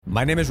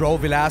My name is Raul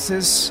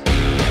Villacis,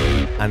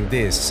 and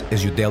this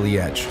is your Daily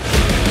Edge.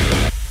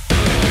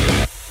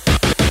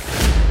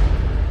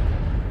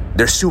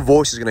 There's two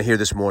voices you're going to hear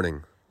this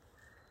morning.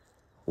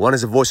 One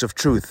is the voice of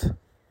truth.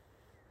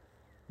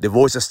 The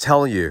voice that's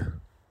telling you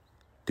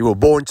that you were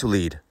born to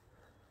lead.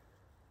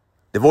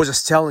 The voice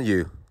that's telling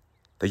you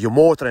that you're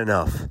more than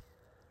enough.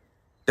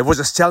 The voice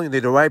that's telling you that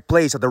you're in the right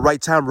place at the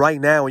right time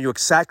right now and you're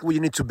exactly where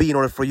you need to be in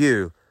order for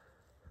you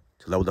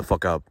to level the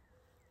fuck up.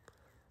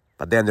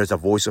 But then there's a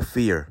voice of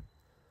fear.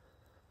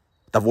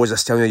 That voice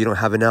that's telling you you don't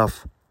have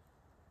enough.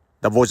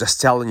 That voice that's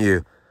telling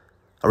you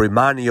and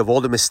reminding you of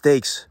all the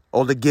mistakes,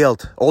 all the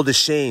guilt, all the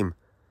shame.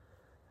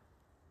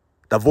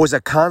 That voice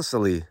that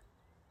constantly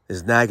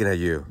is nagging at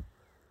you,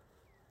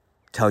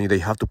 telling you that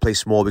you have to play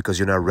small because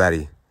you're not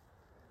ready.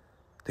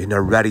 That you're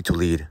not ready to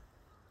lead.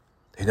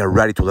 That you're not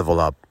ready to level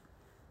up.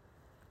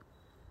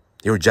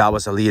 Your job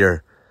as a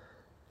leader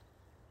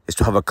is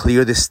to have a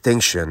clear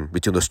distinction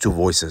between those two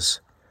voices.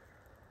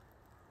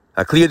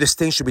 A clear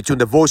distinction between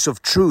the voice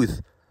of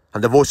truth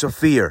and the voice of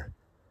fear.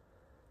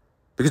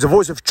 Because the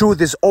voice of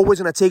truth is always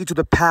going to take you to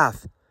the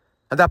path.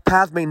 And that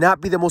path may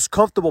not be the most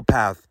comfortable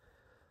path.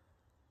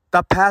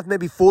 That path may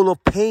be full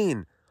of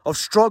pain, of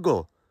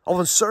struggle, of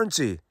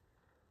uncertainty.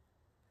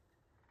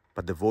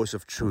 But the voice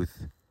of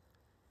truth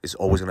is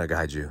always going to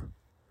guide you.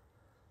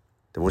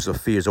 The voice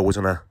of fear is always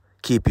going to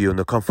keep you in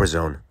the comfort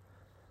zone.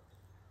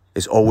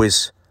 It's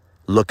always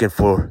looking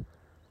for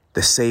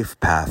the safe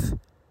path,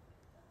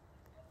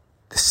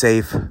 the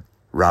safe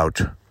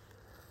route.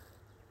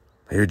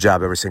 Your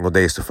job every single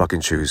day is to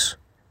fucking choose.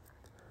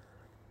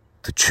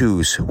 To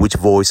choose which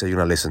voice are you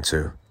going to listen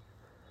to.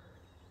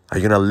 Are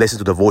you going to listen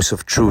to the voice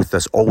of truth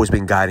that's always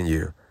been guiding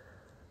you?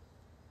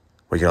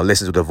 Or are you going to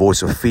listen to the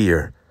voice of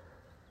fear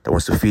that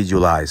wants to feed you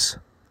lies?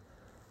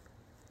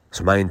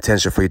 So my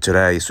intention for you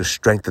today is to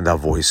strengthen that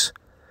voice.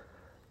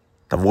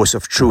 The voice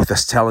of truth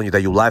that's telling you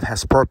that your life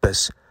has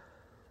purpose.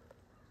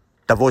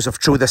 The voice of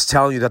truth that's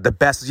telling you that the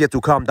best is yet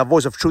to come. The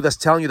voice of truth that's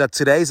telling you that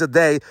today is the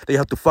day that you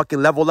have to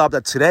fucking level up.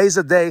 That today is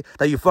the day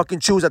that you fucking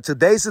choose. That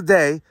today's the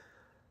day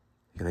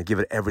you're going to give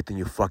it everything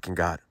you fucking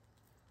got.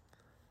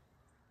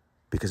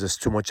 Because there's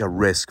too much at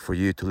risk for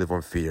you to live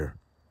on fear.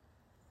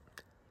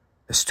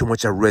 There's too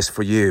much at risk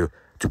for you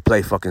to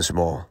play fucking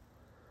small.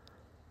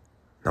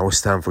 Now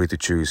it's time for you to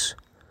choose.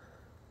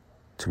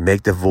 To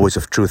make the voice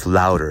of truth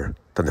louder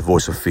than the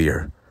voice of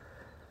fear.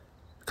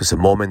 Because the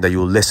moment that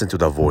you listen to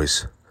that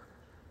voice,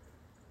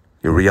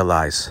 you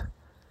realize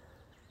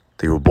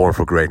that you were born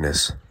for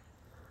greatness.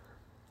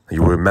 And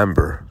you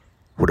remember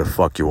who the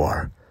fuck you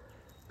are.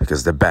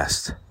 Because the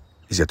best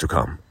is yet to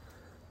come.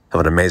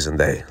 Have an amazing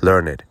day.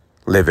 Learn it.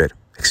 Live it.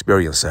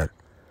 Experience it.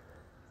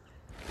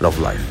 Love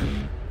life.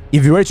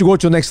 If you're ready to go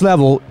to the next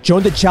level,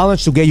 join the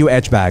challenge to get your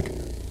edge back.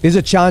 This is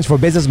a challenge for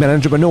businessmen and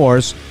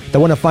entrepreneurs that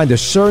want to find the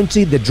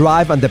certainty, the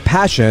drive, and the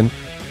passion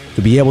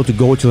to be able to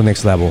go to the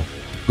next level.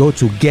 Go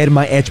to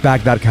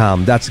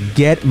getmyedgeback.com. That's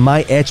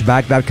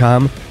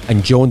getmyedgeback.com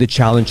and join the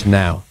challenge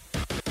now.